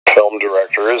film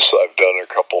directors. I've done a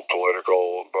couple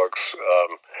political books.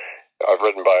 I've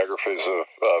written biographies of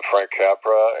Frank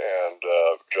Capra and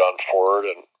John Ford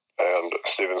and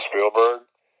Steven Spielberg.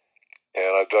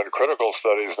 And I've done critical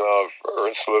studies now of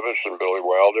Ernst Lubitsch and Billy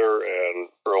Wilder. And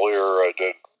earlier I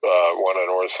did one on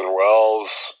Orson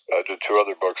Welles. I did two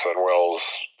other books on Welles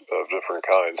of different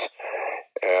kinds.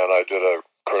 And I did a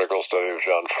critical study of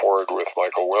John Ford with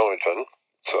Michael Willington.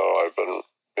 So I've been,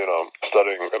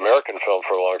 studying American film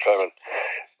for a long time. And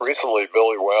recently,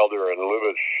 Billy Wilder and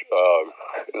Lubitsch,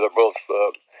 they're both...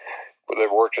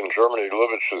 they've worked in Germany.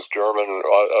 Lubitsch is German.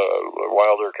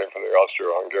 Wilder came from the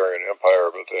Austro-Hungarian Empire,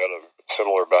 but they had a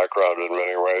similar background in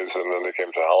many ways, and then they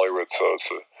came to Hollywood. So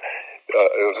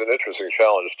it was an interesting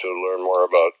challenge to learn more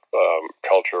about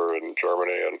culture in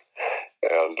Germany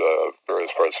and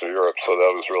various parts of Europe. So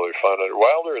that was really fun. And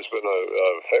Wilder has been a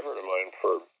favorite of mine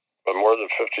for more than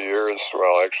 50 years.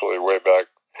 Well, actually, way back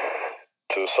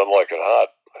to Some Like It Hot,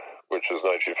 which is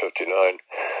 1959.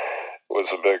 Was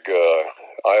a big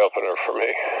eye-opener for me.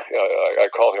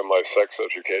 I call him my sex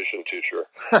education teacher.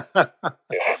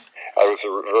 Yeah. I was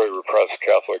a very repressed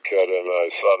Catholic kid, and I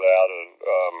saw that, and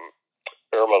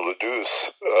Irma La Douce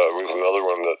was another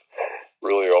one that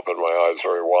really opened my eyes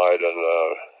very wide and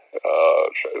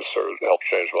sort of helped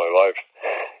change my life.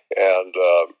 And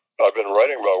I've been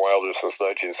writing about Wilder since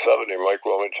 1970. Mike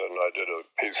Wilmington, I did a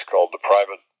piece called The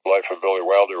Private Life of Billy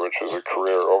Wilder, which was a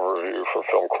career overview for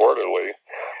Film Quarterly.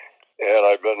 And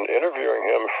I've been interviewing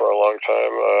him for a long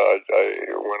time. I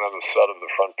went on the set of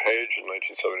The Front Page in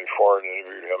 1974 and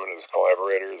interviewed him and his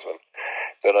collaborators. And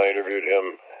then I interviewed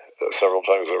him several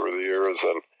times over the years.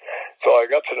 And so I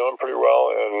got to know him pretty well.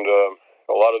 And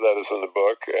a lot of that is in the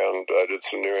book. And I did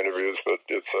some new interviews. But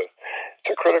it's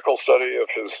a critical study of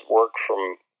his work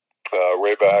from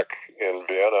way back in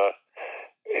Vienna.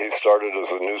 He started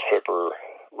as a newspaper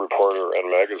reporter and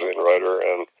magazine writer.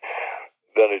 And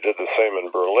then he did the same in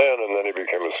Berlin, and then he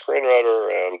became a screenwriter,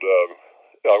 and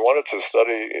I wanted to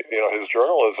study, his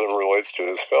journalism relates to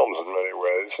his films in many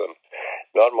ways, and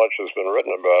not much has been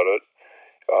written about it.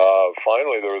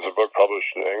 Finally, there was a book published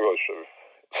in English of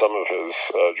some of his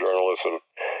journalism,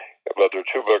 but there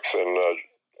are two books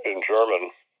in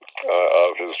German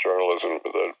of his journalism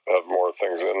that have more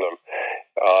things in them.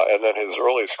 And then his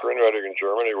early screenwriting in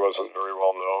Germany wasn't very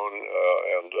well known,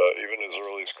 and even his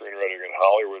early screenwriting in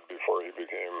Hollywood before he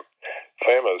became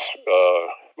famous,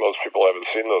 most people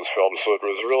haven't seen those films, so it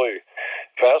was really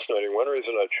fascinating. One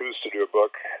reason I choose to do a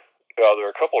book, there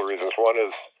are a couple of reasons. One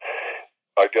is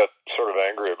I get sort of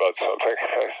angry about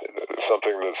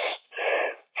something that's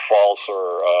false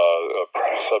or a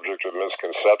subject of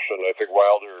misconception. I think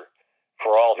Wilder,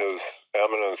 for all his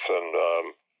eminence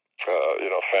and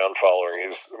fan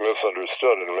following, he's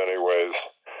misunderstood in many ways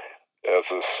as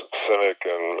a cynic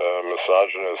and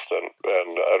misogynist,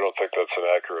 and I don't think that's an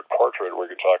accurate portrait.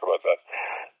 We can talk about that.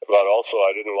 But also,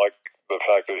 I didn't like the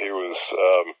fact that he was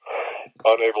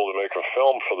unable to make a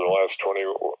film for the last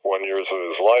 21 years of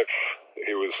his life.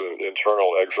 He was in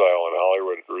internal exile in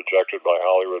Hollywood, rejected by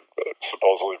Hollywood,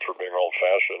 supposedly for being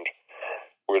old-fashioned,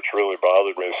 which really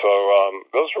bothered me. So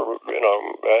those were,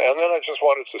 and then I just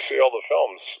wanted to see all the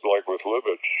films, like with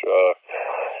Lubitsch.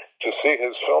 To see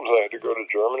his films, I had to go to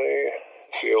Germany,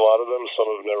 see a lot of them. Some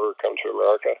have never come to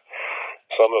America.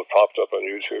 Some have popped up on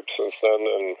YouTube since then.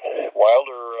 And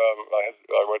Wilder,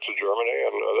 I went to Germany,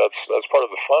 and that's part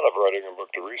of the fun of writing a book,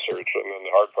 to research, and then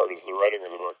the hard part is the writing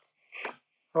of the book.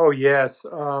 Oh, yes.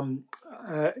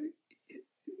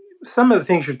 Some of the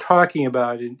things you're talking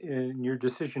about in your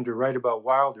decision to write about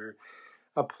Wilder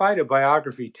apply to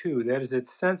biography, too. That is,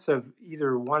 its sense of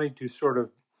either wanting to sort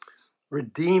of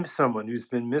redeem someone who's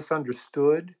been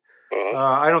misunderstood.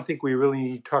 I don't think we really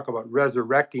need to talk about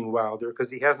resurrecting Wilder, because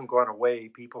he hasn't gone away.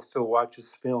 People still watch his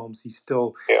films. He's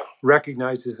still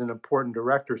recognized as an important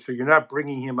director. So you're not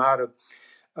bringing him out of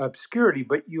obscurity,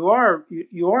 but you are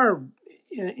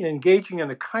engaging in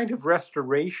a kind of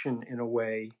restoration in a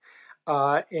way.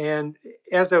 And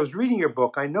as I was reading your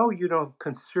book, I know you don't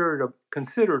consider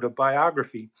it a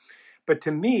biography, but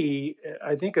to me,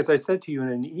 I think, as I said to you in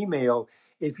an email,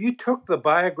 if you took the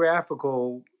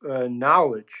biographical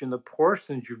knowledge and the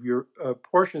portions of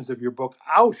your book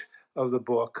out of the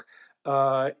book,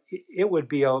 it would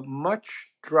be a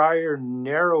much drier,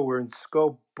 narrower in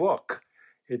scope book,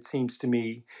 it seems to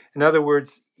me. In other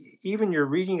words, even your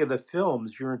reading of the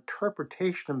films, your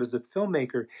interpretation of him as a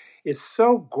filmmaker is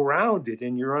so grounded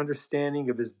in your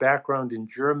understanding of his background in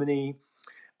Germany,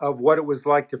 of what it was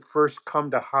like to first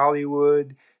come to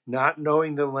Hollywood, not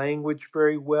knowing the language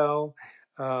very well,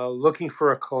 looking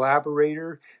for a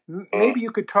collaborator. Maybe you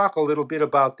could talk a little bit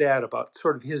about that, about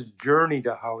sort of his journey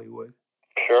to Hollywood.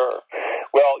 Sure.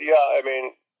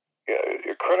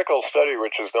 critical study,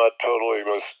 which is not totally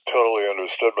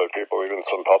understood by people, even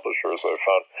some publishers I've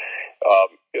found,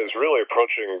 is really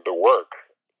approaching the work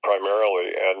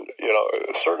primarily. And,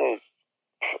 certain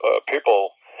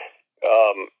people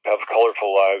have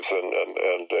colorful lives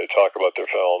and they talk about their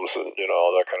films and,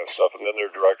 all that kind of stuff. And then there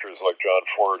are directors like John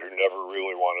Ford who never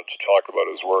really wanted to talk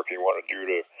about his work. He wanted you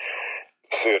to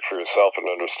see it for yourself and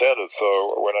understand it.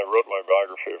 So when I wrote my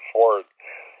biography of Ford,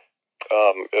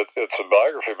 it's a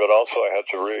biography, but also I had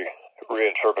to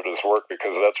reinterpret his work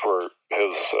because that's where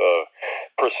his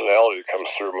personality comes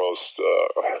through most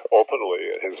openly,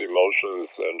 his emotions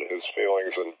and his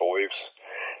feelings and beliefs.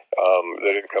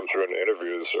 They didn't come through in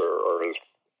interviews or his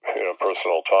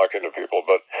personal talking to people.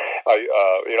 But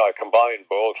I combined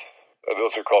both.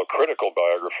 Those are called critical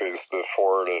biographies, the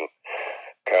Ford and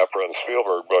Capra and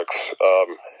Spielberg books.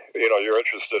 You're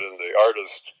interested in the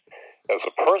artist as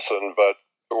a person, but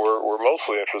we're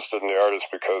mostly interested in the artist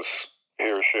because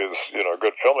he or she is, a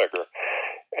good filmmaker.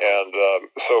 And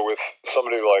so with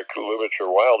somebody like Lubitsch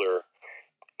or Wilder,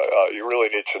 you really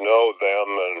need to know them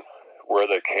and where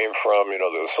they came from,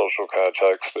 the social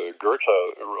context.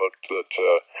 Goethe wrote that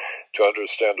to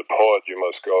understand a poet, you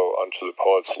must go unto the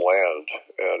poet's land.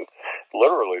 And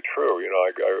literally true.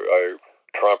 I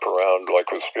tromp around, like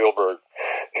with Spielberg,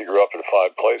 he grew up in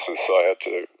 5 places, so I had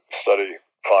to study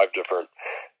 5 different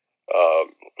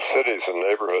cities and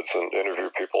neighborhoods and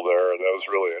interview people there, and that was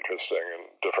really interesting in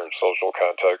different social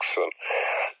contexts and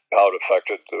how it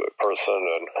affected the person,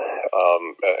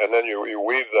 and then you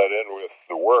weave that in with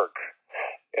the work,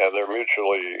 and they're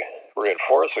mutually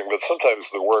reinforcing. But sometimes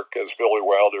the work, as Billy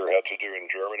Wilder had to do in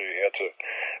Germany, he had to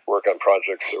work on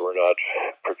projects that were not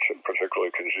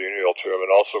particularly congenial to him,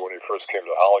 and also when he first came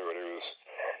to Hollywood, he was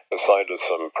assigned to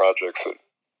some projects that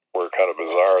were kind of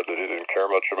bizarre that he didn't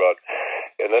care much about.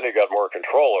 And then he got more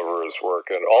control over his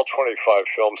work. And all 25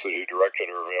 films that he directed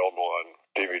are available on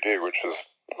DVD, which is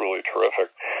really terrific.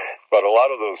 But a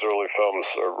lot of those early films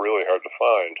are really hard to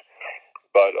find.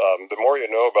 But the more you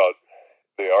know about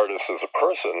the artist as a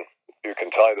person, you can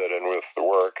tie that in with the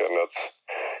work, and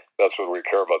that's what we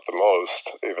care about the most,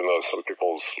 even though some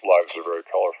people's lives are very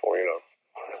colorful,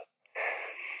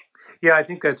 Yeah, I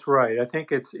think that's right. I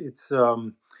think it's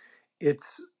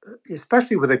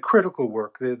especially with a critical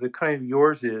work, the kind of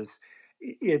yours is,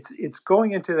 it's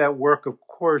going into that work, of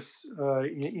course,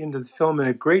 into the film in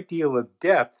a great deal of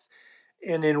depth.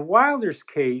 And in Wilder's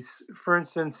case, for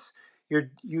instance,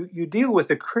 you deal with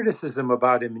the criticism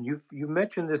about him, and you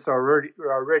mentioned this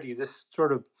already. This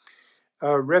sort of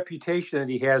reputation that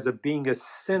he has of being a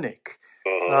cynic.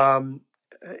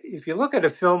 If you look at a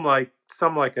film like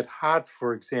Some Like It Hot,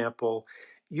 for example,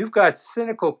 you've got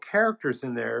cynical characters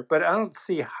in there, but I don't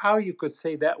see how you could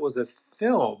say that was a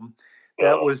film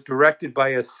that was directed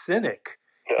by a cynic.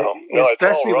 No,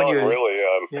 especially it's all wrong, really.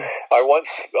 I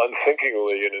once,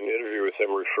 unthinkingly, in an interview with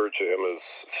him, referred to him as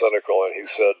cynical, and he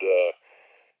said,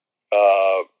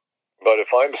 but if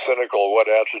I'm cynical,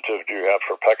 what adjective do you have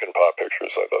for peck and pop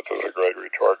pictures? I thought that was a great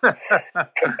retort.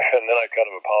 And then I kind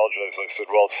of apologized. I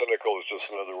said, well, cynical is just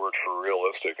another word for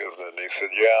realistic, isn't it? And he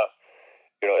said, yeah.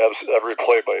 Every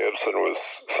play by Ibsen was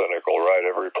cynical, right?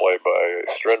 Every play by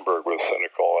Strindberg was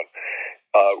cynical. And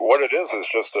what it is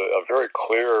just a very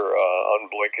clear,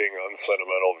 unblinking,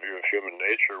 unsentimental view of human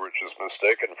nature, which is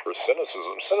mistaken for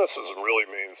cynicism. Cynicism really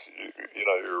means, you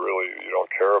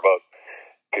don't care about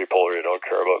people, or you don't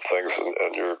care about things,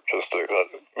 and you're just a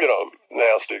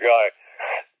nasty guy.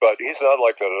 But he's not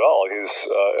like that at all. He's,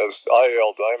 as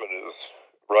I.L. Diamond, his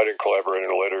writing collaborator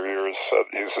in later years, said,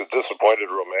 he's a disappointed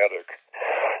romantic.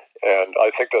 And I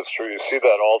think that's true. You see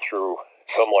that all through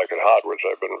Some Like It Hot, which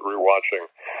I've been rewatching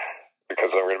because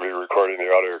I'm going to be recording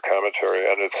the audio commentary.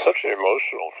 And it's such an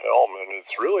emotional film, and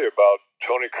it's really about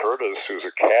Tony Curtis, who's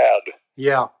a cad.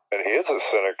 Yeah. And he is a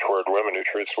cynic toward women. He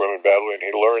treats women badly, and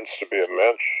he learns to be a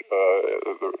mensch,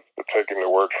 taking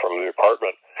the word from The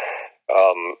Apartment.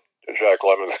 Jack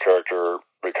Lemmon's character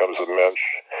becomes a mensch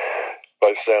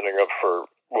by standing up for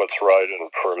what's right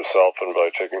and for himself, and by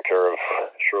taking care of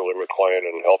Shirley MacLaine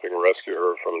and helping rescue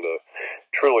her from the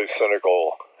truly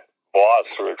cynical boss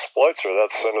who exploits her.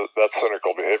 That's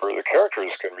cynical behavior. The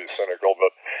characters can be cynical,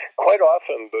 but quite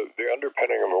often the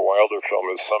underpinning of a Wilder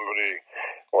film is somebody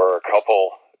or a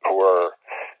couple who are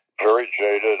very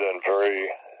jaded and very,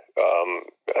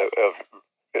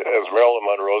 as Marilyn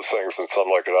Monroe sings in Some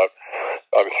Like It Hot,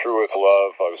 I'm through with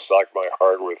love, I've stocked my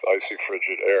heart with icy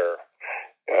frigid air.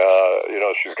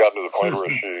 She's gotten to the point where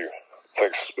she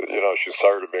thinks, she's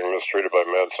tired of being mistreated by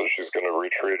men, so she's going to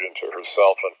retreat into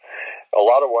herself. And a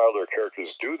lot of Wilder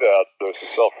characters do that. There's a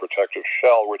self-protective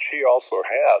shell, which he also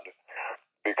had,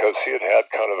 because he had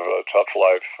kind of a tough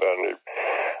life, and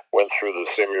went through the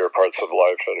seamier parts of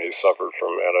life, and he suffered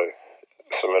from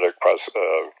anti-Semitic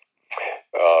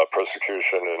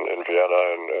persecution in Vienna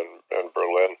and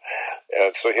Berlin.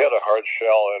 And so he had a hard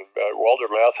shell, and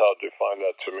Walter Matthau defined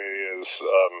that to me as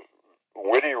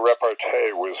witty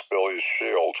repartee was Billy's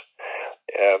shield.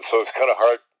 And so it's kind of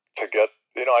hard to get,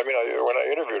 when I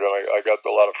interviewed him, I got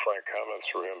a lot of frank comments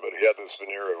from him, but he had this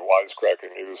veneer of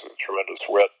wisecracking. He was a tremendous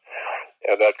wit,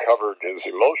 and that covered his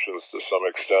emotions to some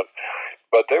extent.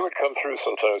 But they would come through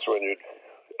sometimes when you'd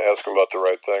ask him about the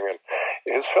right thing. And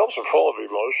his films are full of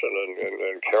emotion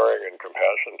and caring and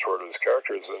compassion toward his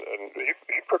characters. And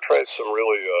he portrays some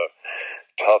really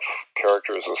tough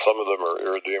characters, and some of them are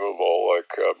irredeemable,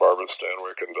 like Barbara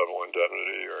Stanwyck in Double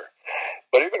Indemnity.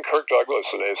 But even Kirk Douglas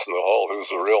in Ace in the Hole,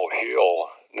 who's a real heel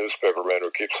newspaperman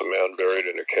who keeps a man buried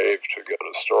in a cave to get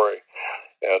a story.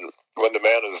 And when the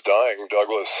man is dying,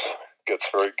 Douglas gets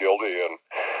very guilty and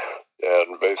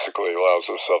basically allows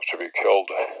himself to be killed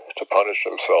to punish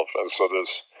himself. And so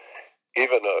there's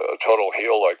even a total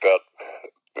heel like that,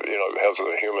 has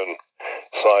a human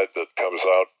side that comes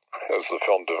out as the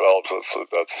film develops.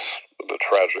 That's the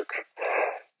tragic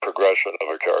progression of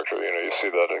a character. You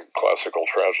see that in classical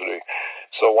tragedy.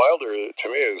 So Wilder, to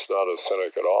me, is not a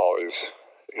cynic at all.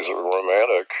 He's a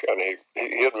romantic, and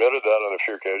he admitted that on a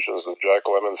few occasions. And Jack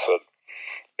Lemmon said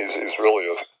he's really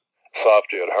a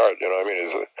softy at heart.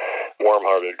 He's a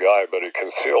warm-hearted guy, but he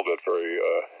concealed it very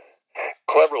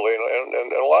cleverly.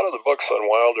 And a lot of the books on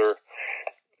Wilder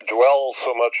dwell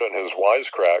so much on his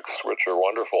wisecracks, which are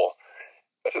wonderful,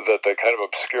 that they kind of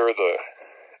obscure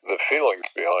the feelings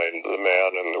behind the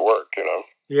man and the work.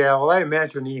 Yeah, well, I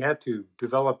imagine he had to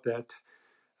develop that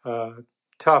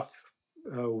tough,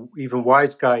 even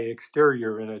wise guy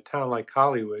exterior in a town like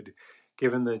Hollywood,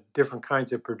 given the different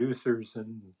kinds of producers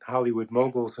and Hollywood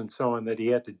moguls and so on that he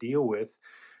had to deal with.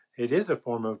 It is a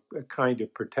form of a kind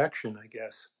of protection, I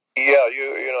guess. Yeah,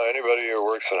 anybody who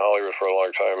works in Hollywood for a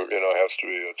long time, has to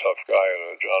be a tough guy.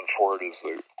 And John Ford is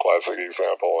the classic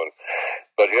example.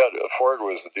 But Ford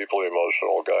was a deeply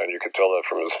emotional guy, and you could tell that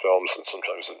from his films. And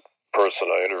sometimes in person,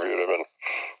 I interviewed him, and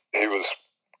he was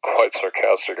quite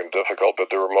sarcastic and difficult, but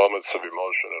there were moments of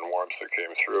emotion and warmth that came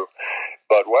through.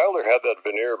 But Wilder had that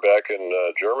veneer back in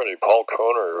Germany. Paul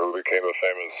Kohner, who became a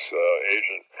famous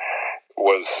agent,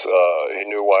 he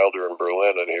knew Wilder in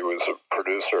Berlin, and he was a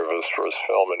producer of his first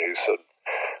film, and he said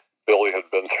Billy had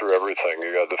been through everything. You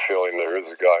got the feeling there is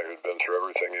a guy who'd been through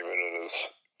everything, even in his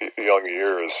young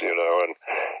years,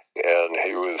 and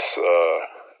he was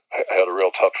had a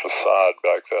real tough facade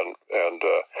back then, and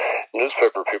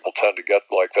newspaper people tend to get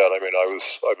like that. I've been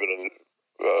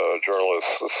a journalist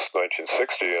since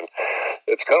 1960, and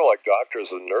it's kind of like doctors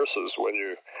and nurses. When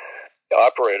you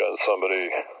operate on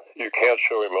somebody, you can't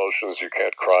show emotions, you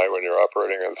can't cry when you're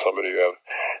operating on somebody.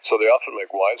 So they often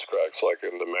make wisecracks, like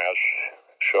in the MASH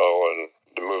show and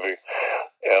the movie.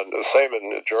 And the same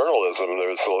in journalism.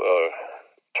 There's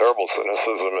terrible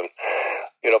cynicism, and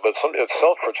but it's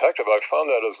self-protective. I found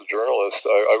that as a journalist,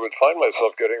 I would find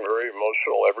myself getting very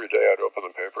emotional every day. I'd open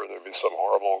the paper and there'd be some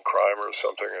horrible crime or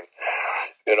something, and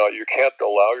you can't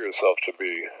allow yourself to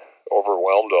be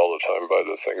overwhelmed all the time by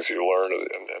the things you learn.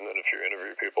 And then if you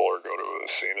interview people or go to a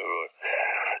scene of a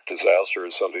disaster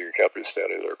or something, you can't be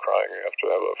standing there crying. You have to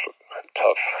have a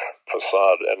tough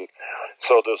facade. And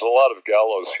so there's a lot of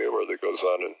gallows humor that goes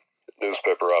on in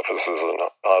newspaper offices and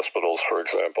hospitals, for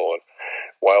example, and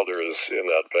Wilder is in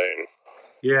that vein.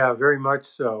 Yeah, very much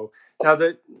so. Now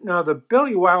the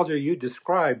Billy Wilder you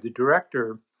described, the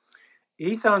director,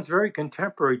 he sounds very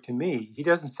contemporary to me. He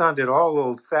doesn't sound at all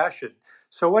old-fashioned.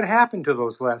 So what happened to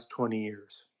those last 20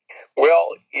 years?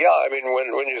 Well, yeah,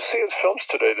 when you see his films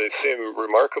today, they seem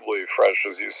remarkably fresh,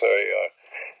 as you say.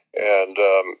 And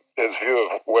his view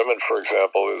of women, for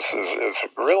example, is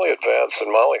really advanced.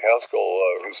 And Molly Haskell,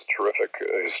 who's a terrific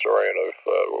historian of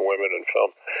women in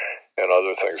film and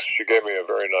other things, she gave me a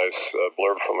very nice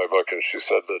blurb from my book, and she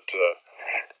said that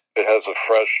it has a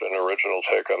fresh and original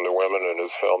take on the women in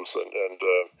his films. And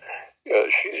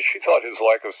she thought his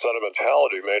lack of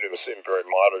sentimentality made him seem very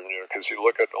modern, because you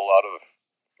look at a lot of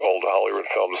old Hollywood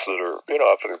films that are,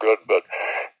 often good, but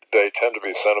they tend to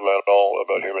be sentimental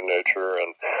about human nature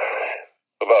and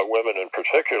about women in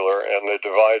particular, and they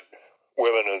divide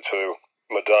women into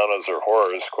Madonnas or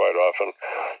whores quite often.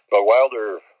 But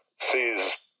Wilder sees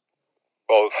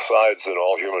both sides in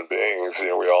all human beings.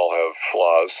 We all have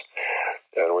flaws,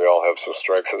 and we all have some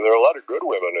strengths. And there are a lot of good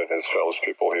women in his films,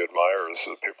 people he admires,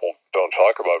 that people don't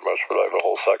talk about much, but I have a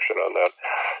whole section on that.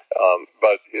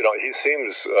 But he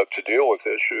seems to deal with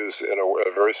issues in a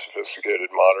very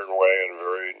sophisticated, modern way, and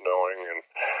very knowing. And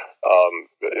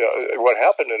What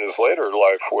happened in his later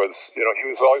life was, he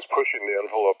was always pushing the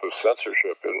envelope of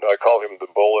censorship, and I call him the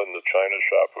bull in the china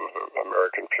shop of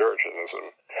American Puritanism.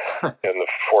 In the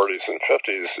 40s and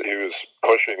 50s, he was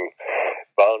pushing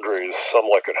boundaries. Some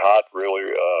Like It Hot really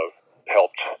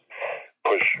helped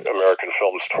push American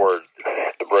films toward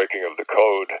the breaking of the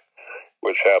code,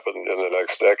 which happened in the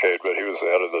next decade, but he was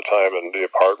ahead of the time. And The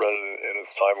Apartment in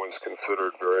its time was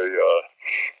considered very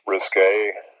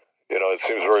risque. It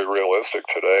seems very realistic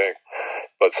today,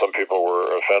 but some people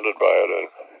were offended by it. And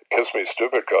Kiss Me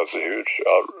Stupid caused a huge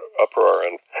uproar.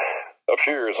 And a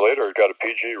few years later, it got a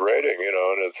PG rating,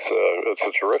 and it's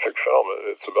a terrific film.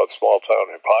 It's about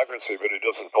small-town hypocrisy, but he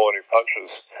doesn't pull any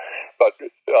punches. But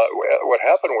what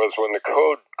happened was when the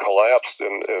code collapsed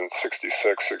in 66,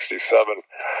 67,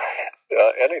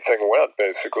 anything went,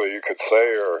 basically. You could say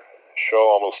or show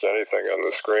almost anything on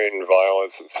the screen,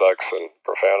 violence and sex and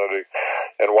profanity.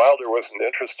 And Wilder wasn't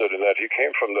interested in that. He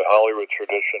came from the Hollywood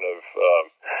tradition of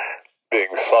being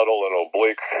subtle and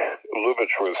oblique.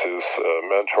 Lubitsch was his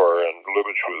mentor, and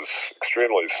Lubitsch was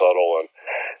extremely subtle and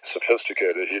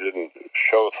sophisticated. He didn't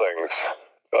show things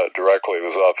directly. It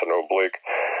was often oblique.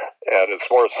 And it's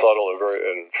more subtle and very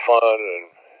fun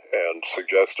and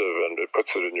suggestive, and it puts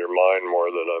it in your mind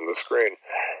more than on the screen.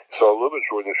 So Lubitsch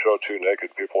wouldn't show two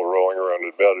naked people rolling around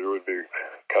in bed. It would be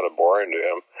kind of boring to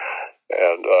him.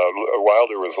 And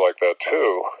Wilder was like that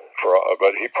too,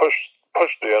 but he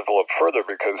pushed the envelope further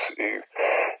because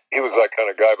he was that kind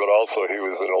of guy, but also he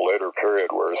was in a later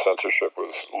period where censorship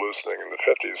was loosening in the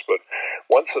 50s. But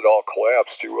once it all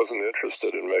collapsed, he wasn't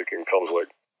interested in making films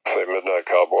like, say,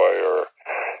 Midnight Cowboy or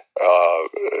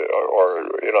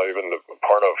even the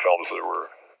porno films that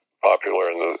were popular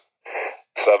in the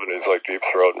 70s, like Deep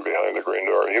Throat and Behind the Green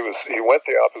Door. He went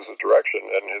the opposite direction,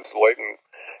 and his latent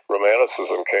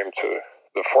romanticism came to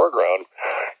the foreground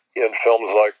in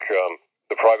films like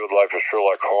The Private Life of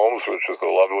Sherlock Holmes, which is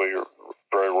a lovely,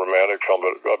 very romantic film,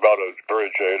 but about a very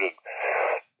jaded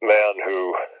man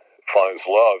who finds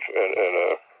love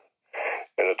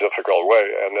in a difficult way.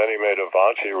 And then he made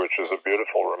Avanti, which is a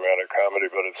beautiful romantic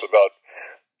comedy, but it's about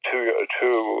two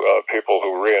people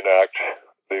who reenact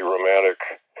the romantic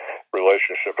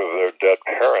relationship of their dead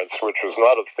parents, which was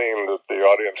not a theme that the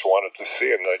audience wanted to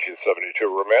see in 1972.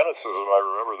 Romanticism, I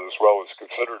remember this well, was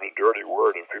considered a dirty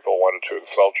word. If people wanted to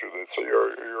insult you, they'd say,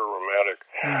 you're romantic.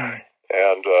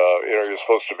 And, you're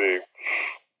supposed to be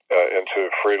into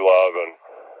free love and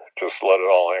just let it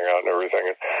all hang out and everything.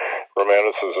 And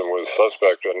romanticism was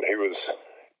suspect, and he was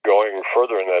going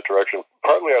further in that direction,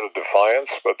 partly out of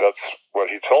defiance, but that's what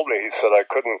he told me. He said,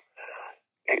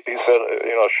 he said,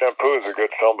 Shampoo is a good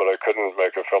film, but I couldn't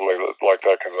make a film like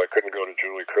that because I couldn't go to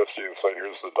Julie Christie and say,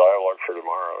 here's the dialogue for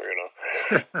tomorrow,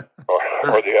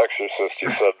 or The Exorcist. He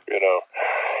said, he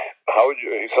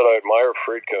said, I admire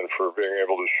Friedkin for being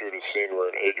able to shoot a scene where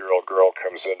an 8-year-old girl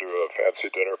comes into a fancy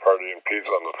dinner party and pees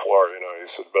on the floor, he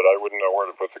said, but I wouldn't know where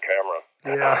to put the camera.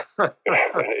 Yeah.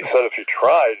 And he said if you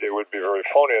tried, it would be very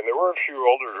phony. And there were a few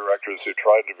older directors who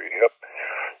tried to be hip.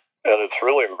 And it's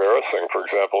really embarrassing, for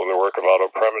example, in the work of Otto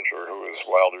Preminger, who was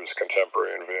Wilder's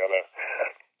contemporary in Vienna.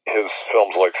 His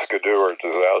films like Skidoo are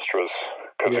disastrous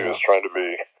because he was trying to be,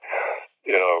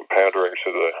 pandering to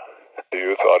the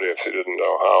youth audience. He didn't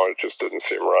know how. It just didn't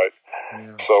seem right.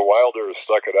 Yeah. So Wilder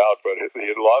stuck it out, but he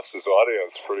had lost his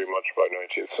audience pretty much by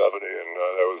 1970, and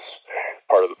that was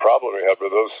part of the problem he had. But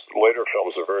those later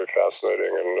films are very fascinating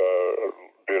and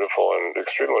beautiful and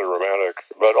extremely romantic,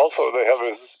 but also they have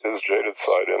his jaded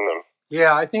side in them.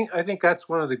 Yeah, I think that's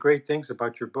one of the great things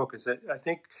about your book is that I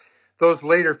think those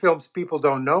later films people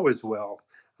don't know as well,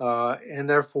 and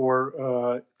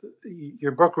therefore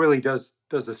your book really does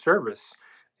a service.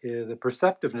 The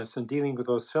perceptiveness in dealing with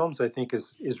those films, I think,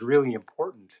 is really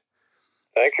important.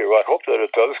 Thank you. I hope that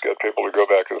it does get people to go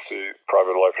back and see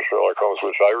Private Life of Sherlock Holmes,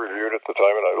 which I reviewed at the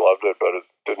time, and I loved it, but it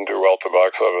didn't do well at the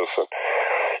box office. And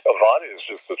Avanti is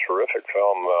just a terrific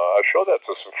film. I showed that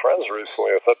to some friends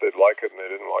recently. I thought they'd like it, and they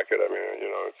didn't like it. I mean,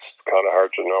 it's kind of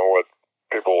hard to know what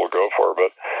people will go for,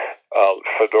 but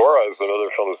Fedora is another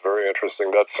film that's very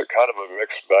interesting. That's a kind of a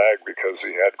mixed bag because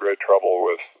he had great trouble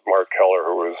with Mark Keller,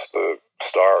 who was the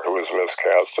star, who was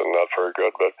miscast and not very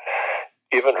good, but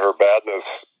even her badness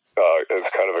is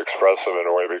kind of expressive in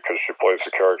a way because she plays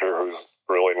a character who's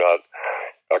really not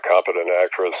a competent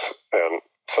actress, and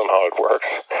somehow it works.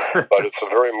 But it's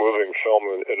a very moving film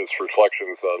in its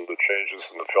reflections on the changes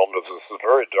in the film business. It's a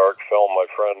very dark film. My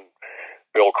friend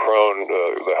Bill Crone,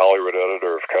 the Hollywood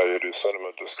editor of Cahiers du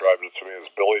Cinema, described it to me as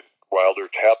Billy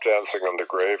Wilder tap dancing on the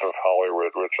grave of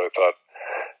Hollywood, which I thought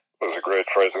was a great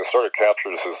phrase. And it sort of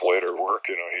captures his later work.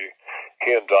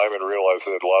 He and Diamond realized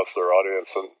they had lost their audience,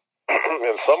 and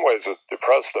in some ways it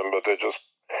depressed them, but they just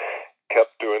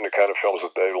kept doing the kind of films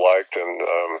that they liked. And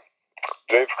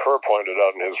Dave Kerr pointed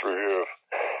out in his review of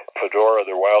Fedora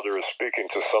that Wilder is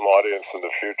speaking to some audience in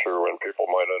the future when people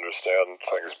might understand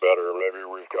things better. Maybe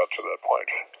we've got to that point.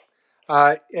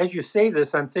 As you say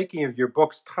this, I'm thinking of your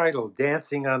book's title,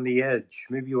 Dancing on the Edge.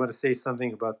 Maybe you want to say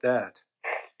something about that.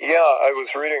 Yeah, I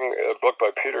was reading a book by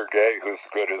Peter Gay, who's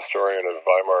a good historian of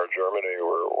Weimar, Germany,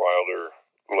 where Wilder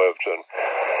lived, and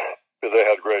they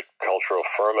had great cultural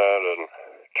ferment and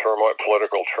turmoil,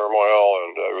 political turmoil,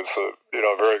 and it was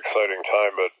a very exciting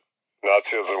time, but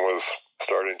Nazism was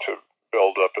starting to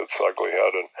build up its ugly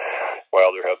head, and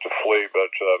Wilder had to flee, but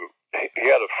he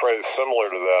had a phrase similar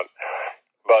to that.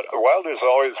 But Wilder's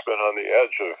always been on the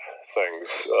edge of things,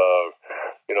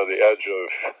 the edge of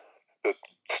the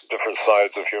different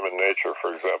sides of human nature.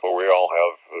 For example, we all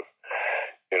have,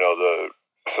 the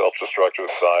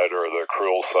self-destructive side or the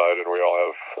cruel side, and we all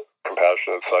have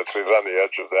compassionate sides. So he's on the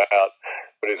edge of that,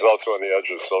 but he's also on the edge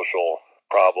of social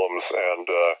problems. And,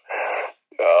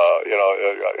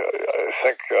 I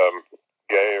think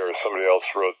Gay or somebody else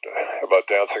wrote about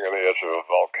dancing on the edge of a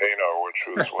volcano, which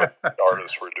was what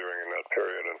artists were doing in that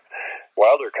period. And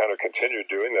Wilder kind of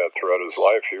continued doing that throughout his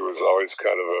life. He was always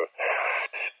kind of a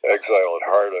exile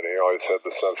at heart, and he always had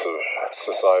the sense of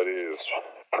society is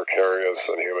precarious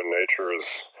and human nature is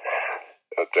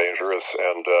dangerous.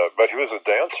 And but he was a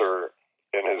dancer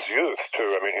in his youth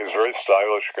too. I mean, he's a very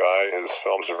stylish guy. His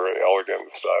films are very elegant,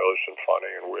 and stylish, and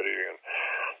funny and witty, and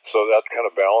so that kind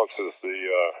of balances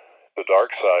the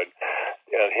dark side.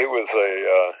 And he was a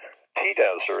tea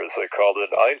dancer, as they called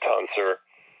it, Eintanzer,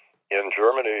 in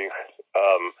Germany.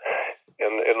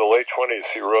 In the late 20s,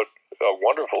 he wrote a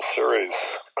wonderful series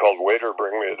called Waiter,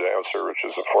 Bring Me a Dancer, which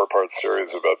is a 4-part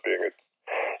series about being a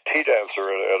tea dancer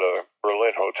at a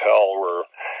Berlin hotel where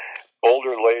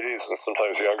older ladies and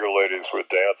sometimes younger ladies would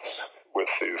dance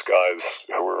with these guys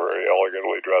who were very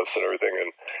elegantly dressed and everything, and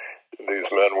these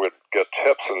men would get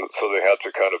tips, and so they had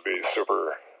to kind of be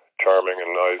super charming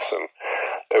and nice, and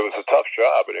it was a tough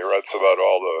job. And he writes about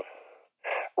all the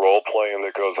role playing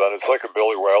that goes on. It's like a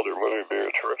Billy Wilder movie. It'd be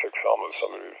a terrific film if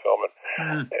somebody would film it.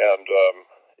 And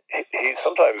he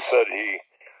sometimes said he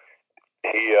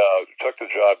took the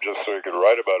job just so he could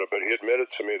write about it, but he admitted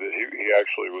to me that he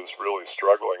actually was really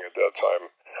struggling at that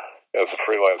time as a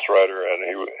freelance writer, and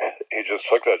he just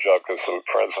took that job because some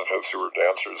friends of his who were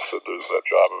dancers said there's that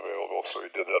job available, so he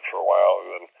did that for a while,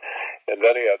 and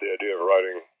then he had the idea of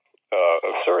writing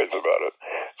a series about it.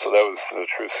 So that was the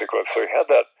true sequence. So he had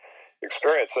that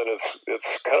experience, and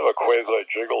it's kind of a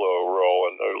quasi-gigolo role,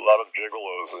 and there are a lot of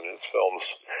gigolos in his films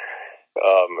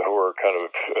who are kind of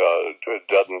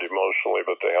deadened emotionally,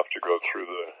 but they have to go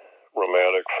through the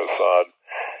romantic facade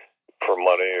for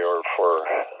money or for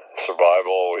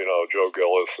survival. Joe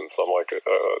Gillis and something like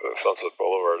Sunset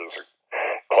Boulevard is a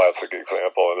classic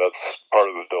example, and that's part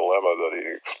of the dilemma that he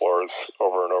explores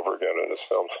over and over again in his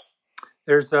films.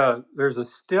 There's a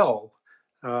still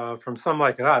from Some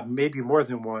Like It Hot, maybe more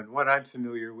than one I'm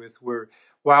familiar with, where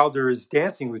Wilder is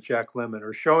dancing with Jack Lemmon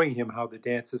or showing him how the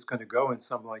dance is going to go in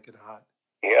Some Like It Hot.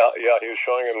 Yeah, he was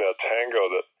showing him that tango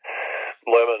that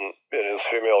Lemmon in his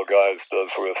Female Guys does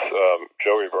with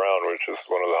Joey Brown, which is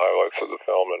one of the highlights of the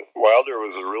film. And Wilder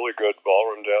was a really good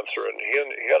ballroom dancer, and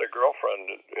he had a girlfriend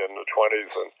in the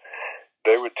 20s, and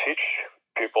they would teach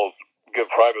people, give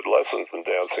private lessons in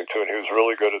dancing too, and he was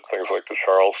really good at things like the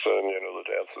Charleston, the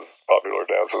dances, popular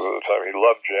dances of the time. He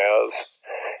loved jazz,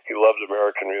 he loved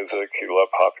American music, he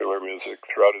loved popular music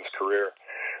throughout his career.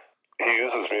 He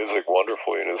uses music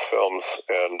wonderfully in his films,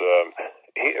 and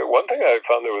one thing I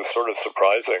found that was sort of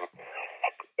surprising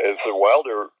is that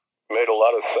Wilder made a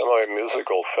lot of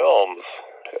semi-musical films.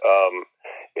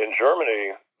 In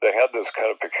Germany, they had this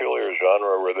kind of peculiar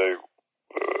genre where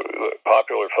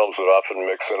popular films would often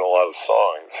mix in a lot of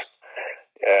songs,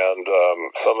 and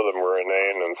some of them were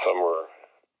inane and some were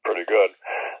pretty good,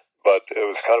 but it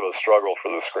was kind of a struggle for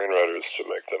the screenwriters to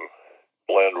make them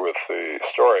blend with the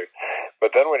story.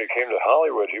 But then when he came to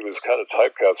Hollywood, he was kind of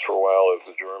typecast for a while as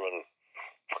a German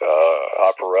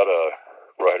operetta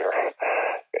writer,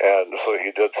 and so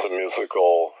he did some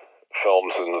musical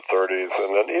films in the 30s,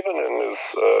 and then even in his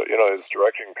his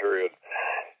directing period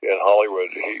in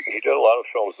Hollywood, he did a lot of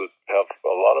films that have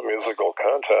a lot of musical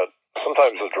content.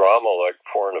 Sometimes a drama like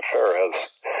Foreign Affair has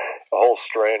a whole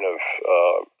strain of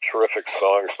terrific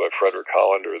songs by Frederick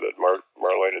Hollander that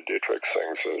Marlene Dietrich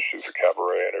sings, and she's a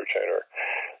cabaret entertainer.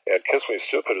 And Kiss Me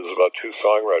Stupid is about 2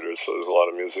 songwriters, so there's a lot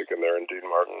of music in there, and Dean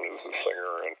Martin is the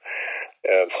singer.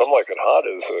 And Some Like It Hot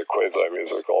is a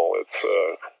quasi-musical. It's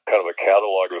kind of a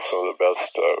catalog of some of the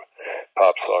best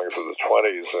pop songs of the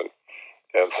 20s. And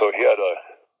And so he had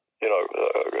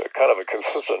kind of a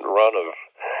consistent run of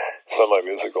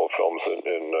semi-musical films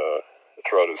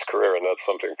throughout his career, and that's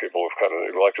something people have kind of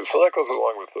neglected. So that goes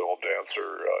along with the whole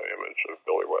dancer image of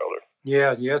Billy Wilder.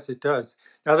 Yeah, yes, it does.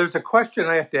 Now, there's a question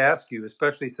I have to ask you,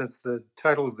 especially since the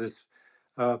title of this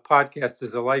podcast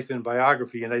is A Life in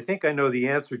Biography, and I think I know the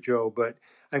answer, Joe, but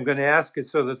I'm going to ask it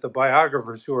so that the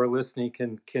biographers who are listening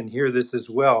can hear this as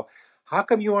well. How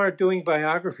come you aren't doing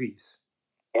biographies?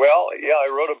 Well, yeah,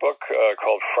 I wrote a book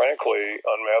called Frankly,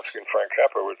 Unmasking Frank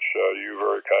Capra, which you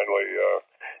very kindly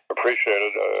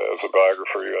appreciated as a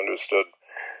biographer. You understood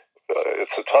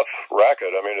it's a tough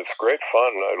racket. I mean, it's great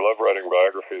fun. I love writing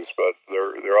biographies, but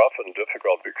they're often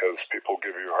difficult because people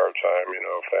give you a hard time,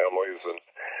 families and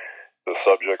the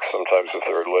subjects sometimes if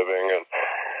they're living, and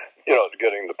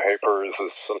getting the papers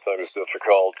is sometimes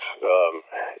difficult.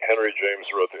 Henry James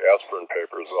wrote the Aspirin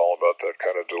Papers, all about that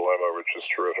kind of dilemma, which is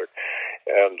terrific.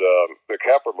 And the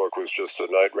Capra book was just a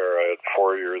nightmare. I had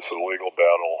 4 years of legal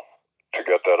battle to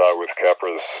get that out with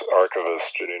Capra's archivist,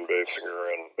 Janine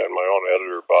Basinger, and my own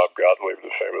editor, Bob Gottlieb, the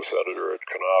famous editor at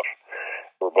Knopf.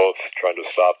 We're both trying to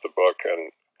stop the book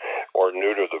or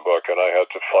neuter the book, and I had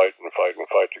to fight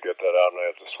to get that out, and I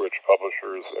had to switch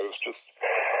publishers. It was just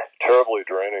terribly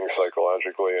draining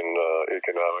psychologically and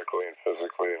economically and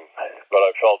physically. But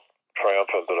I felt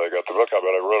triumphant that I got the book out.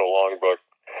 But I wrote a long book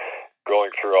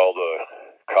going through all the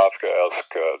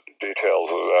Kafkaesque details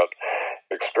of that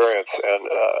experience. And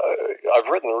I've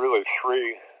written really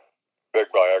 3 big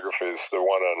biographies, the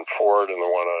one on Ford and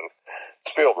the one on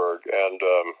Spielberg. And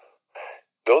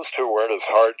those 2 weren't as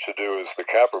hard to do as the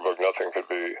Capra book. Nothing could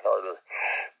be harder.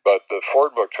 But the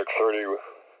Ford book took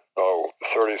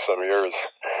 30-some years.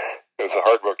 It was a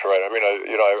hard book to write. I mean,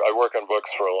 I work on books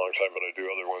for a long time, but I do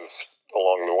other ones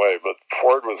along the way. But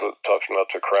Ford was a tough nut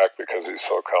to crack because he's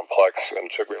so complex, and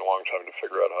it took me a long time to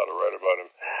figure out how to write about him.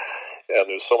 And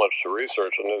there's so much to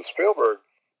research. And then Spielberg,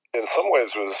 in some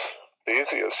ways, was the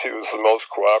easiest. He was the most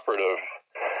cooperative.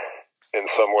 In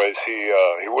some ways, he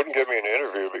wouldn't give me an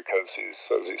interview because he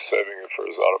says he's saving it for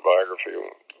his autobiography.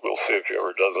 We'll see if he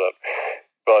ever does that.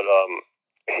 But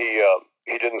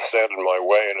he didn't stand in my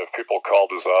way, and if people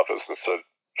called his office and said,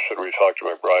 "Should we talk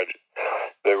to McBride?"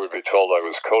 they would be told I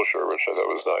was kosher, which I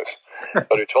thought was nice.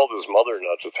 But he told his mother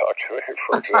not to talk to me,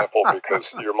 for example, because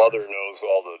your mother knows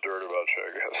all the dirt about you,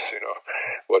 I guess,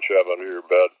 what you have under your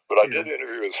bed. But I did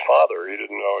interview his father. He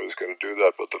didn't know I was going to do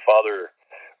that, but the father,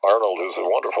 Arnold, who's a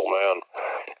wonderful man,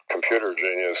 computer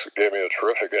genius, gave me a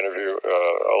terrific interview,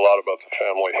 a lot about the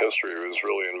family history. It was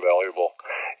really invaluable.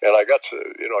 And I got to,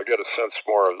 get a sense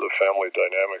more of the family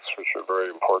dynamics, which are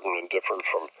very important and different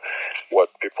from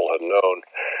what people had known.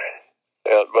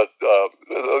 But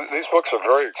these books are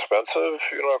very expensive,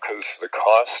 because the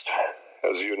cost,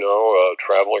 as you know,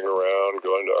 traveling around,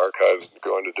 going to archives,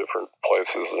 going to different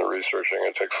places and researching,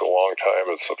 it takes a long time.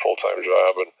 It's a full-time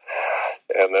job.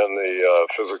 And then the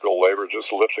physical labor,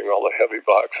 just lifting all the heavy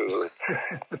boxes and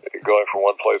going from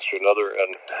one place to another.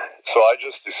 And so I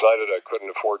just decided I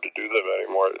couldn't afford to do them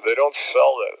anymore. They don't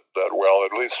sell that well,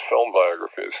 at least film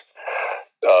biographies.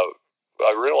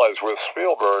 I realized with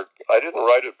Spielberg, I didn't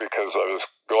write it because I was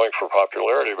going for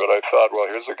popularity, but I thought, well,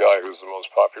 here's a guy who's the most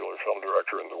popular film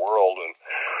director in the world and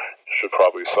should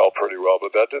probably sell pretty well.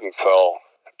 But that didn't sell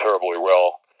terribly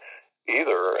well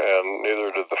either, and neither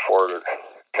did the Ford or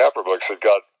Capra books.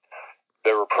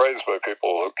 They were praised by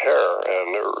people who care,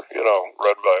 and they were,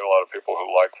 read by a lot of people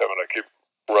who like them, and I keep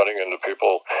running into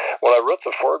people. When I wrote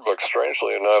the Ford book,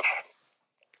 strangely enough,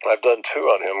 I've done 2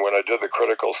 on him. When I did the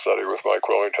critical study with Mike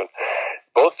Willington,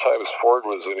 both times Ford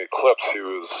was in eclipse. He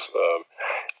was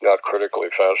not critically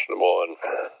fashionable.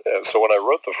 And so when I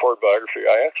wrote the Ford biography,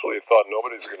 I actually thought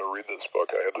nobody's going to read this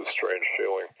book. I had this strange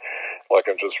feeling like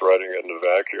I'm just writing it in a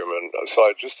vacuum. And so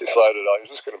I just decided I'm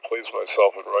just going to please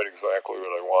myself and write exactly what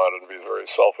I want and be very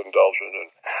self-indulgent and,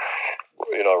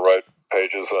 write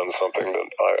pages on something that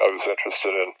I was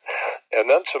interested in. And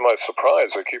then to my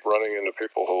surprise, I keep running into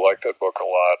people who like that book a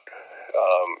lot.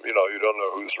 You don't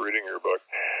know who's reading your book,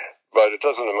 but it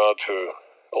doesn't amount to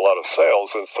a lot of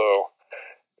sales. And so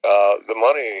the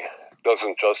money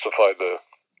doesn't justify the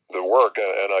work.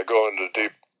 And I go into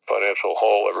deep financial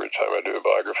hole every time I do a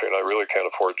biography, and I really can't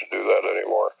afford to do that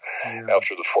anymore. Yeah.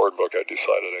 After the Ford book, I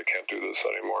decided I can't do this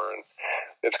anymore. And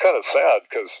it's kind of sad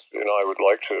because, I would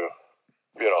like to,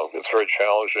 it's very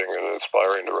challenging and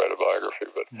inspiring to write a biography.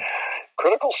 But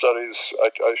critical studies,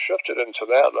 I shifted into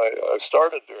that, and I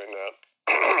started doing that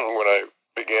when I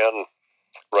began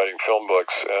writing film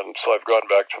books. And so I've gone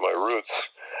back to my roots.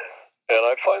 And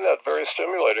I find that very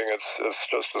stimulating. It's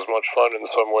just as much fun in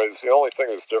some ways. The only thing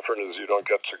that's different is you don't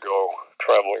get to go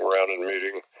traveling around and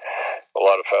meeting a a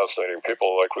lot of fascinating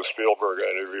people. Like with Spielberg, I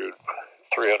interviewed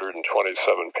 327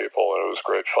 people, and it was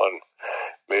great fun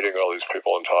meeting all these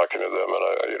people and talking to them.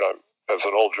 And as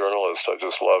an old journalist, I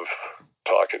just love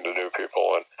talking to new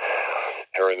people and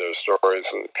hearing their stories.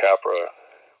 And Capra,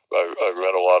 I've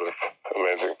met a lot of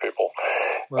amazing people.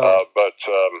 Wow. But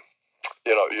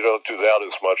you don't do that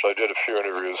as much. I did a few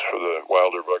interviews for the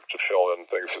Wilder book to fill in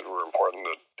things that were important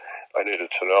that I needed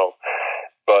to know.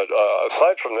 But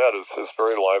aside from that, it's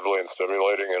very lively and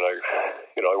stimulating. And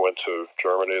I went to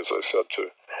Germany, as I said, to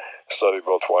study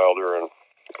both Wilder and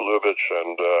Lubitsch,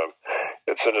 and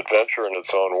it's an adventure in its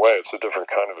own way. It's a different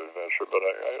kind of adventure, but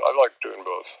I like doing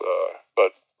both.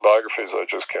 But biographies, I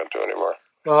just can't do anymore.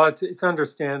 Well, it's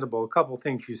understandable. A couple of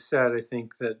things you said, I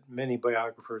think that many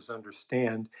biographers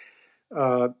understand.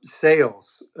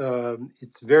 Sales.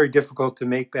 It's very difficult to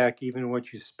make back even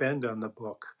what you spend on the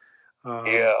book. I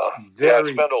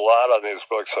spend a lot on these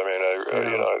books. I mean,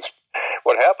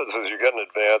 what happens is you get an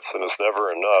advance, and it's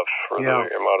never enough for the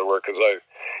amount of work. Because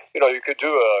you could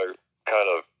do a kind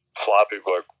of sloppy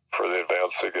book for the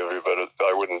advance they give you, but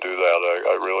I wouldn't do that.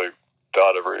 I really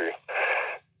dot every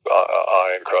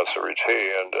I and cross every T,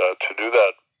 and to do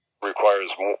that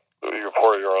requires you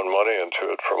pour your own money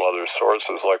into it from other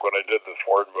sources. Like when I did the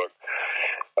Ford book,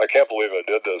 I can't believe I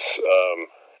did this.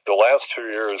 The last 2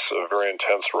 years of very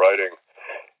intense writing,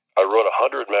 I wrote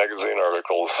 100 magazine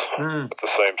articles at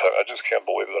the same time. I just can't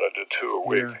believe that I did 2 a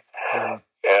week. Yeah.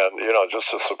 And, just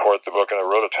to support the book. And I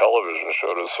wrote a television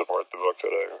show to support the book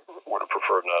that I would have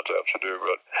preferred not to have to do.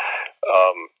 But,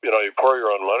 you pour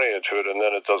your own money into it, and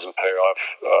then it doesn't pay off.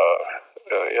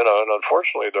 And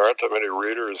unfortunately, there aren't that many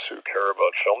readers who care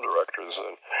about film directors.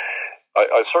 And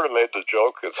I sort of made the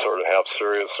joke, it's sort of half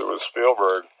serious. It was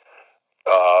Spielberg.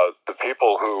 The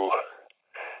people who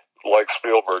like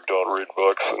Spielberg don't read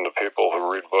books, and the people who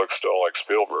read books don't like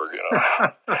Spielberg,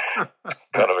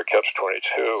 kind of a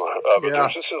catch-22. But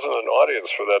there just isn't an audience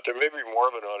for that. There may be more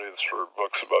of an audience for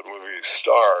books about movie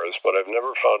stars, but I've never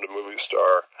found a movie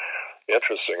star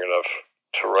interesting enough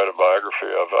to write a biography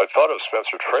of. I thought of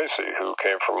Spencer Tracy, who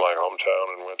came from my hometown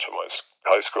and went to my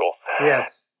high school. Yes.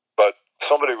 But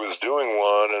somebody was doing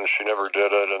one, and she never did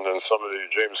it, and then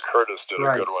James Curtis did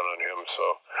a good one on him, so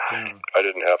I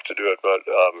didn't have to do it, but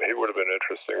he would have been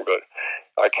interesting. But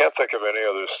I can't think of any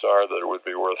other star that would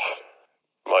be worth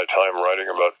my time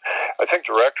writing about. I think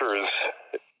directors,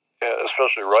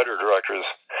 especially writer-directors,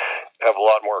 have a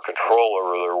lot more control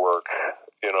over their work,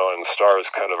 and stars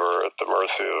kind of are at the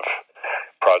mercy of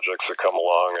projects that come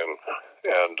along,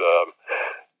 and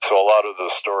so a lot of the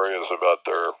story is about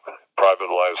their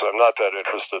private lives. I'm not that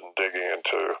interested in digging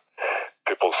into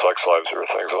people's sex lives or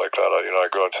things like that. I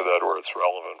go into that where it's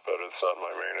relevant, but it's not my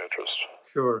main interest.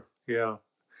 Sure, yeah.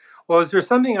 Well, is there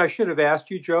something I should have asked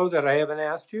you, Joe, that I haven't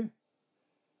asked you?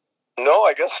 No,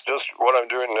 I guess just what I'm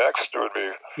doing next would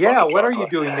be. Yeah, what are you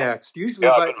doing next? Usually,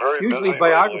 usually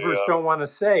biographers don't want to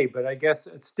say, but I guess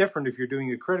it's different if you're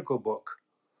doing a critical book.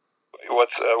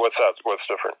 What's that? What's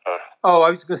different?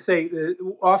 I was going to say,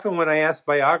 often when I ask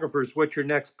biographers what your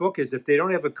next book is, if they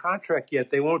don't have a contract yet,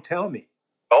 they won't tell me.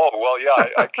 Oh, well, yeah,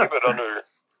 I keep it under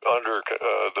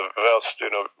the vest,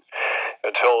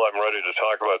 until I'm ready to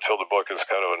talk about it, till the book is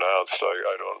kind of announced.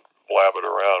 I don't blab it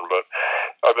around, but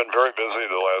I've been very busy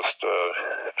the last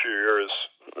few years,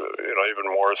 even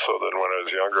more so than when I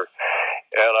was younger.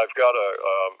 And I've got a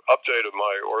update of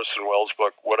my Orson Welles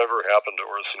book, Whatever Happened to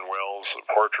Orson Welles, A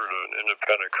Portrait of an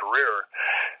Independent Career,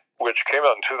 which came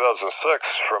out in 2006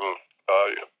 from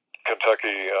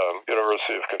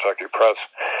University of Kentucky Press,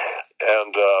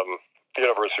 and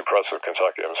University Press of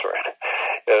Kentucky, I'm sorry.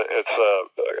 It's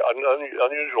an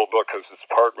unusual book because it's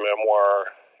part memoir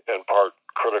and part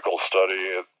critical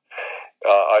study.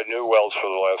 I knew Welles for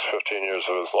the last 15 years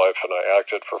of his life, and I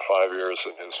acted for 5 years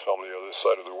in his film The Other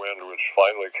Side of the Wind, which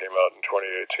finally came out in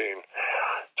 2018.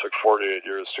 It took 48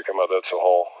 years to come out.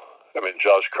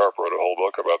 Josh Karp wrote a whole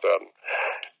book about that.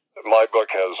 My book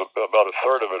has about a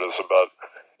third of it is about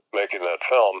making that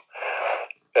film.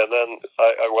 And then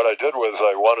what I did was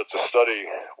I wanted to study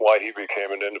why he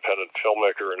became an independent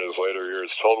filmmaker in his later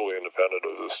years, totally independent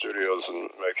of the studios and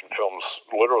making films,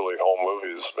 literally home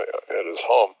movies at his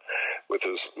home,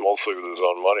 mostly with his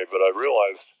own money. But I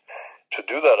realized to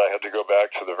do that I had to go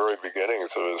back to the very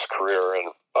beginnings of his career,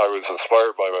 and I was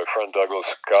inspired by my friend Douglas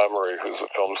Gomery, who's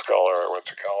a film scholar I went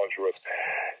to college with,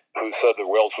 who said that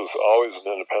Welles was always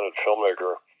an independent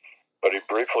filmmaker, but he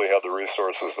briefly had the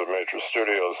resources of major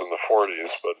studios in the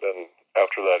 40s, but then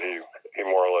after that he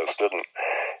more or less didn't.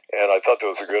 And I thought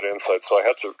that was a good insight, so I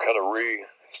had to kind of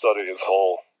re-study his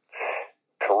whole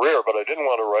career, but I didn't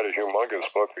want to write a humongous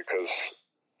book because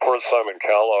poor Simon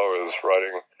Callow is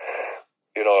writing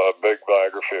a big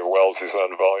biography of Wells. He's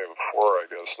on volume 4, I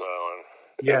guess, now, and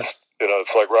Yes.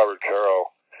 it's like Robert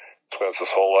Caro spends his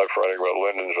whole life writing about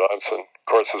Lyndon Johnson. Of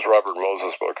course, his Robert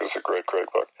Moses book is a great, great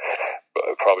book.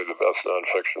 Probably the best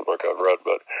nonfiction book I've read.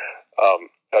 But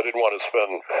I didn't want to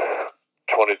spend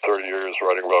 20, 30 years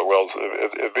writing about Wells.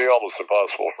 It'd be almost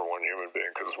impossible for one human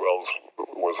being because Wells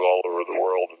was all over the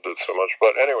world and did so much.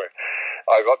 But anyway,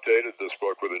 I've updated this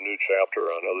book with a new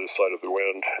chapter on Other Side of the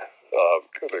Wind,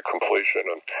 the completion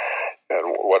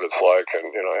and what it's like,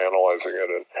 and analyzing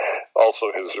it, and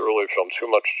also his early film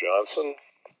Too Much Johnson,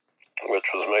 which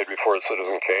was made before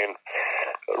Citizen Kane,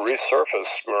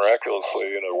 resurfaced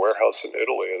miraculously in a warehouse in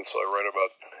Italy, and so I write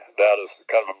about that as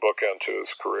kind of a bookend to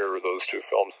his career with those two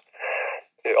films.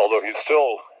 Although he's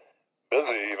still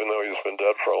busy, even though he's been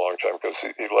dead for a long time, because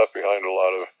he left behind a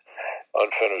lot of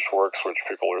unfinished works which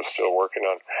people are still working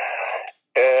on.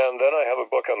 And then I have a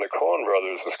book on the Coen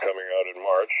brothers that's coming out in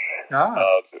March.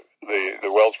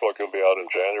 The Wells book will be out in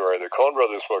January. The Coen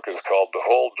brothers book is called The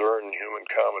Whole Darn Human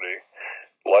Comedy,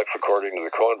 Life According to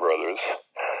the Coen brothers,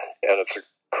 and it's a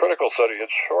critical study.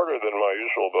 It's shorter than my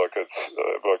usual book. It's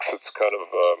kind of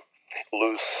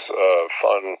loose,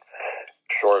 fun,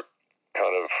 short,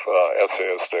 kind of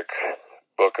essayistic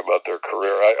book about their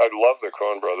career. I love the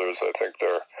Coen brothers. I think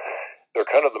they're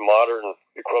kind of the modern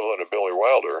equivalent of Billy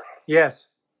Wilder. Yes.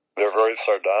 They're very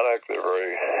sardonic. They're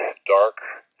very dark.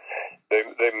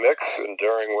 They mix in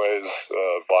daring ways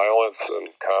violence and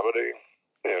comedy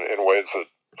in ways that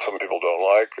some people don't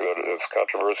like. That it's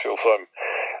controversial. So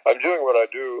I'm doing what I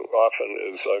do often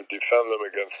is I defend them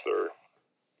against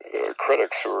their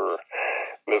critics who are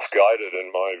misguided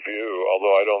in my view.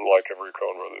 Although I don't like every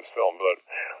Coen brothers film, but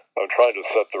I'm trying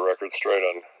to set the record straight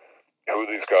on who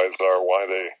these guys are, why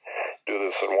they do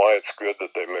this, and why it's good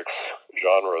that they mix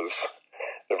genres.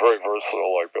 They're very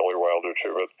versatile, like Billy Wilder,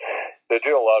 too, but they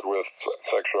deal a lot with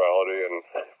sexuality and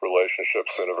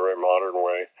relationships in a very modern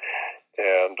way.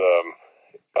 And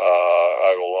I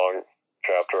have a long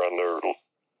chapter on their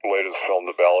latest film,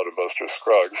 The Ballad of Buster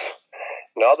Scruggs.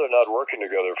 Now they're not working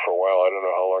together for a while. I don't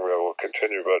know how long that will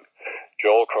continue, but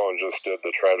Joel Coen just did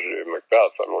The Tragedy of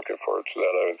Macbeth. I'm looking forward to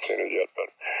that. I haven't seen it yet,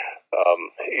 but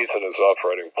Ethan is off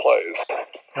writing plays.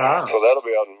 So that'll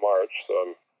be out in March, so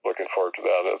I'm looking forward to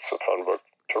that. It's a fun book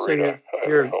to read.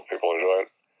 I hope people enjoy it.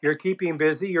 You're keeping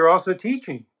busy. You're also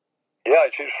teaching. Yeah,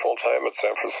 I teach full-time at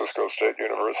San Francisco State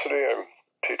University. I'm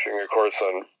teaching a course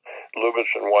on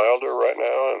Lubitsch and Wilder right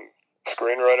now, and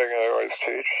screenwriting I always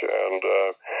teach, and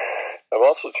I'm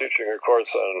also teaching a course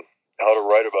on how to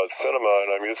write about cinema, and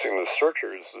I'm using The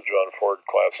Searchers, the John Ford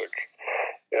classic,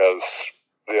 as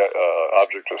the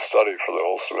object of study for the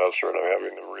whole semester, and I'm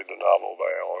having them read the novel by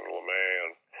Alan LeMay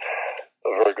and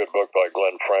a very good book by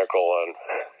Glenn Frankel on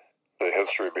the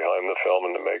history behind the film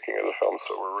and the making of the film.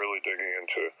 So we're really digging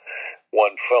into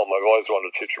one film. I've always wanted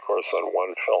to teach a course on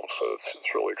one film, so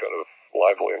it's really kind of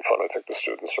lively and fun. I think the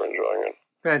students are enjoying it.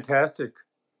 Fantastic.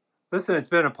 Listen,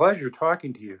 it's been a pleasure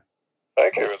talking to you.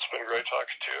 Thank you. It's been great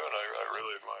talking to you, and I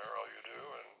really admire all you do,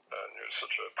 and you're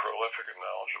such a prolific and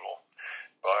knowledgeable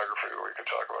biographer. We could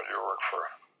talk about your work for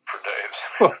days.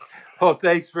 Well,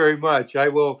 thanks very much. I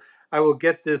will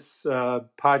get this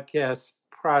podcast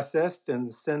processed and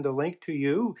send a link to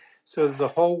you so that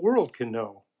the whole world can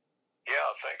know. Yeah,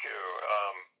 thank you.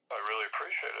 I really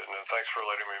appreciate it, and thanks for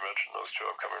letting me mention those two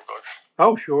upcoming books.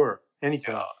 Oh, sure.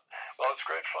 Anytime. Yeah. Well, it's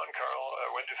great fun, Carl.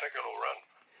 When do you think it'll run?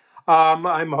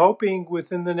 I'm hoping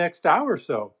within the next hour or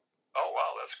so. Oh,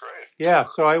 wow, that's great. Yeah,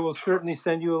 so I will certainly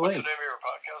send you a link. What's the name of your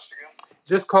podcast again?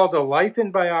 It's just called A Life in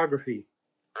Biography.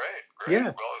 Great. Yeah.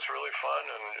 Well, it's really fun,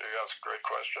 and you asked great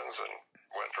questions, and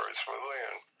went very smoothly.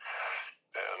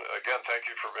 And again, thank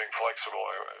you for being flexible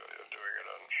and doing it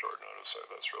on short notice.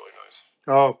 That's really nice.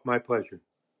 Oh, my pleasure.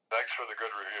 Thanks for the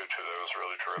good review, too. That was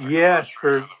really terrific. Yes,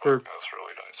 that's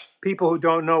really nice. People who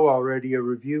don't know already, a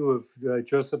review of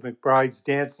Joseph McBride's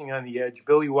Dancing on the Edge.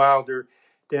 Billy Wilder,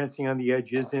 Dancing on the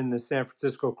Edge is in the San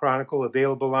Francisco Chronicle,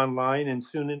 available online and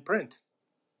soon in print.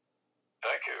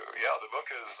 Thank you. Yeah, the book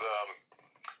is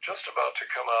just about to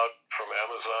come out from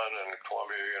Amazon and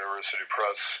Columbia University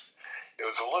Press. It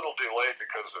was a little delayed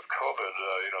because of COVID.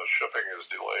 Shipping is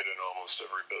delayed in almost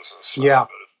every business. Yeah.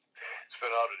 But it's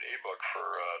been out in ebook for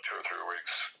 2 or 3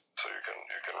 weeks, so you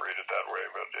can read it that way.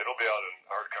 But it'll be out in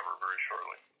hardcover very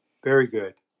shortly. Very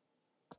good.